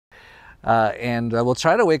and we'll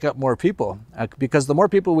try to wake up more people, because the more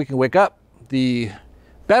people we can wake up, the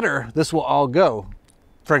better this will all go.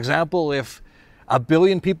 For example, if 1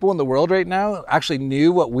 billion people in the world right now actually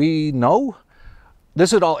knew what we know,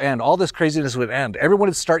 this would all end. All this craziness would end. Everyone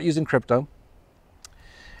would start using crypto,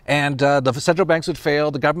 and the central banks would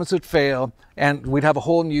fail, the governments would fail, and we'd have a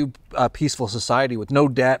whole new peaceful society with no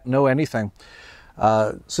debt, no anything.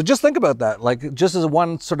 So just think about that, like just as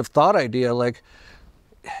one sort of thought idea, like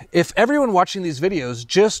if everyone watching these videos,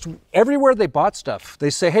 just everywhere they bought stuff,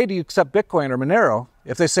 they say, hey, do you accept Bitcoin or Monero?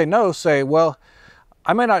 If they say no, say, well,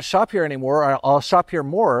 I might not shop here anymore, or I'll shop here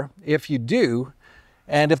more if you do.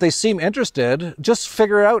 And if they seem interested, just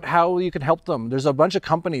figure out how you can help them. There's a bunch of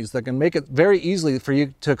companies that can make it very easily for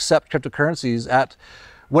you to accept cryptocurrencies at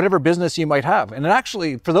whatever business you might have. And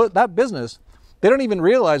actually, for that business, they don't even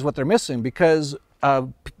realize what they're missing, because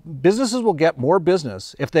businesses will get more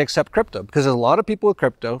business if they accept crypto, because there's a lot of people with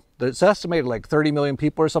crypto. It's estimated like 30 million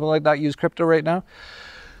people or something like that use crypto right now.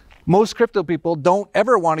 Most crypto people don't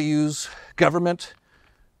ever want to use government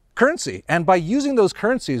currency. And by using those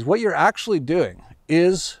currencies, what you're actually doing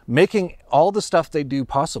is making all the stuff they do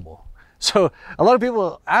possible. So a lot of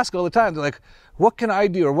people ask all the time, they're like, what can I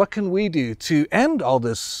do, or what can we do to end all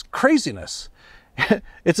this craziness?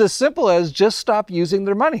 It's as simple as just stop using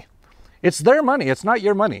their money. It's their money. It's not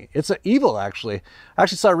your money. It's evil, actually. I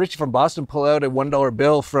actually saw Richie from Boston pull out a $1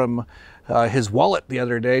 bill from his wallet the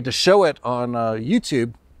other day to show it on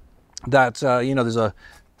YouTube that, you know, there's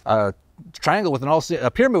a triangle with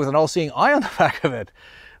a pyramid with an all-seeing eye on the back of it,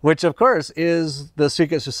 which of course is the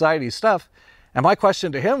secret society stuff. And my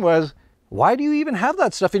question to him was, why do you even have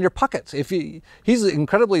that stuff in your pocket? If he's an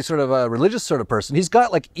incredibly sort of a religious sort of person, he's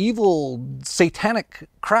got like evil satanic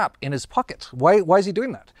crap in his pocket. Why is he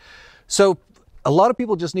doing that? So a lot of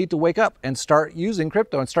people just need to wake up and start using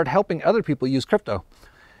crypto and start helping other people use crypto.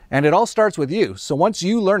 And it all starts with you. So once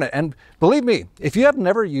you learn it, and believe me, if you have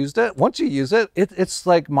never used it, once you use it, it's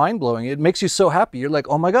like mind-blowing. It makes you so happy. You're like,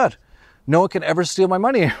 oh my God, no one can ever steal my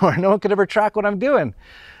money anymore. No one can ever track what I'm doing.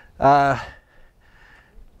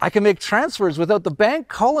 I can make transfers without the bank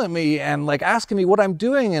calling me and like asking me what I'm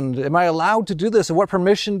doing, and am I allowed to do this, and what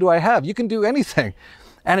permission do I have? You can do anything.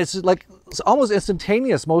 And it's like, it's almost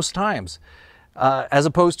instantaneous most times, as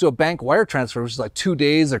opposed to a bank wire transfer, which is like 2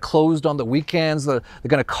 days, they're closed on the weekends, they're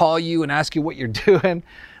gonna call you and ask you what you're doing.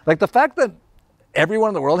 Like the fact that everyone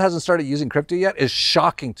in the world hasn't started using crypto yet is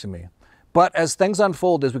shocking to me. But as things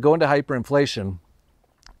unfold, as we go into hyperinflation,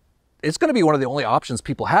 it's going to be one of the only options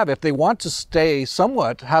people have if they want to stay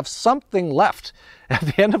somewhat, have something left at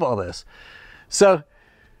the end of all this. So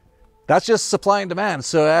that's just supply and demand.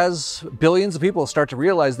 So as billions of people start to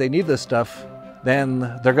realize they need this stuff, then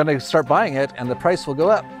they're going to start buying it and the price will go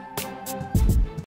up.